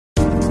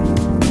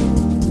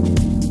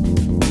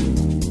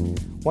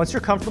Once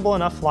you're comfortable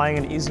enough flying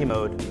in easy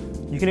mode,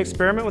 you can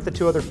experiment with the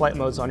 2 other flight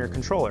modes on your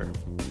controller.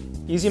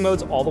 Easy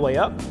mode's all the way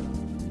up.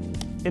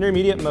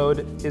 Intermediate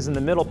mode is in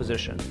the middle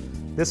position.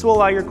 This will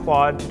allow your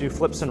quad to do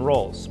flips and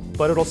rolls,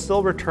 but it'll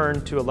still return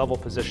to a level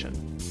position.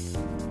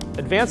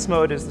 Advanced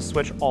mode is the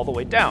switch all the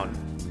way down.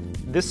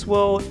 This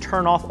will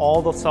turn off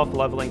all the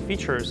self-leveling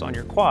features on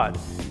your quad,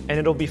 and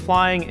it'll be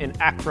flying in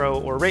acro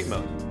or rate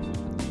mode.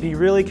 Be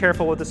really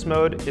careful with this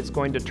mode, it's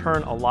going to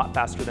turn a lot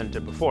faster than it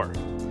did before.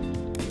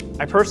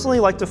 I personally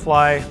like to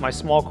fly my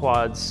small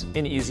quads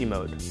in easy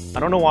mode.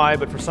 I don't know why,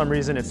 but for some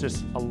reason it's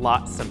just a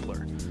lot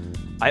simpler.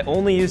 I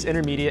only use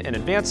intermediate and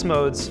advanced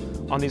modes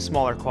on these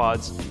smaller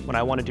quads when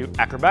I want to do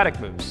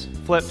acrobatic moves,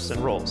 flips and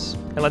rolls.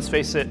 And let's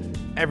face it,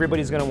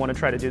 everybody's going to want to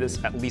try to do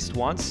this at least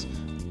once.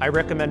 I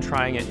recommend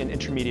trying it in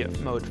intermediate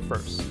mode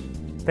first.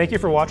 Thank you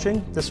for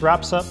watching. This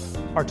wraps up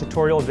our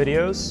tutorial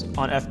videos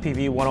on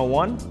FPV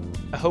 101.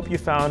 I hope you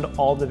found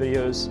all the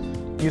videos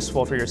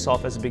useful for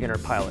yourself as a beginner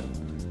pilot.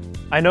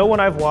 I know when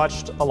I've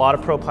watched a lot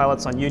of pro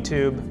pilots on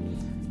YouTube,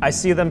 I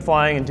see them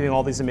flying and doing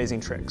all these amazing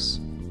tricks.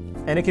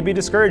 And it can be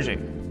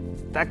discouraging.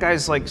 That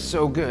guy's like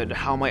so good,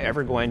 how am I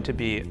ever going to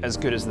be as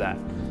good as that?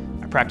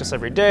 I practice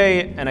every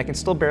day and I can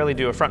still barely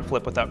do a front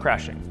flip without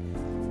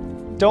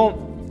crashing.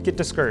 Don't get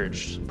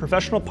discouraged.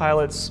 Professional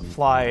pilots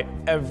fly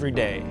every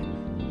day,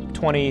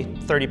 20,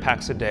 30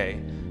 packs a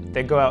day.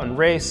 They go out and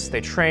race,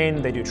 they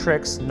train, they do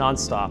tricks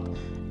nonstop,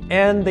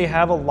 and they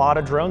have a lot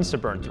of drones to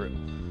burn through.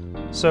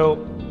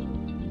 So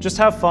just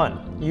have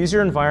fun. Use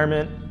your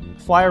environment,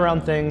 fly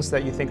around things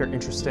that you think are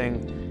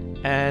interesting,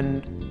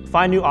 and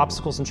find new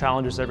obstacles and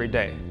challenges every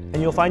day.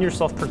 And you'll find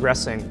yourself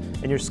progressing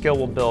and your skill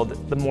will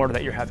build the more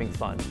that you're having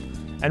fun.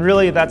 And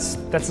really, that's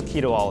the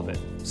key to all of it.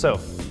 So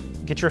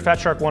get your Fat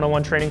Shark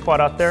 101 training quad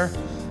out there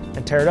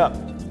and tear it up.